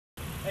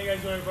Hey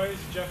guys, everybody,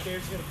 this is Jeff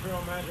Davis here, the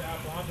pre-owned manager at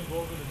Honda.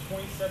 Go over the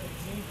 2017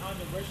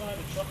 Honda Ridgeline,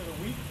 the truck of the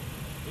week.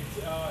 It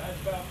has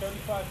about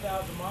 35,000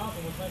 miles,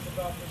 and what's nice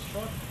about this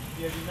truck,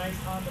 you have your nice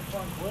Honda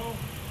front grille,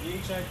 the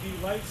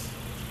HID lights,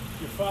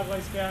 your fog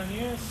lights down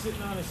here,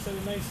 sitting on a set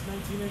of nice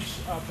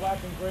 19-inch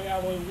black and gray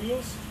alloy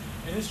wheels.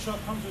 And this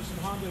truck comes with some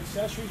Honda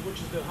accessories,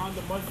 which is the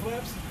Honda mud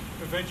flaps,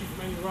 prevent you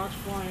from any rocks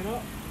flying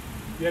up.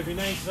 You have your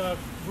nice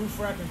roof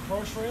rack and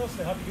cross rails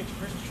to help you get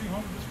your Christmas tree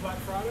home this Black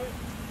Friday.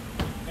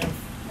 And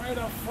right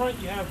up front,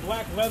 you have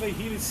black leather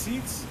heated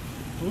seats,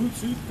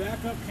 Bluetooth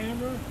backup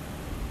camera.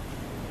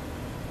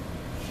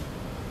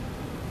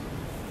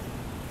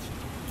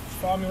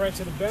 Follow me right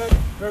to the back.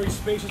 Very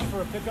spacious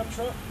for a pickup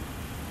truck.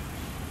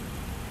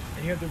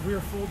 And you have the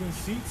rear folding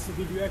seats to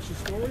give you extra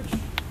storage.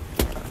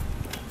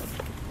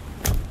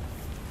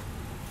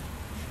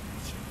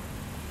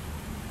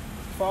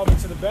 Follow me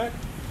to the back.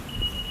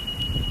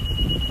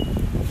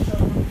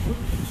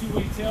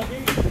 Two-way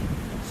tailgate.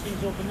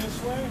 Swings open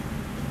this way.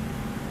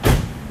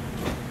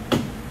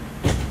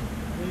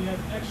 Then you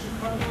have extra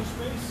cargo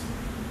space,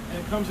 and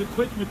it comes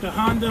equipped with the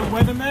Honda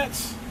weather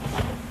mats.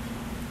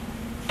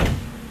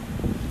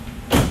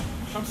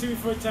 Come see me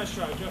for a test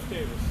drive, Jeff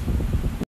Davis.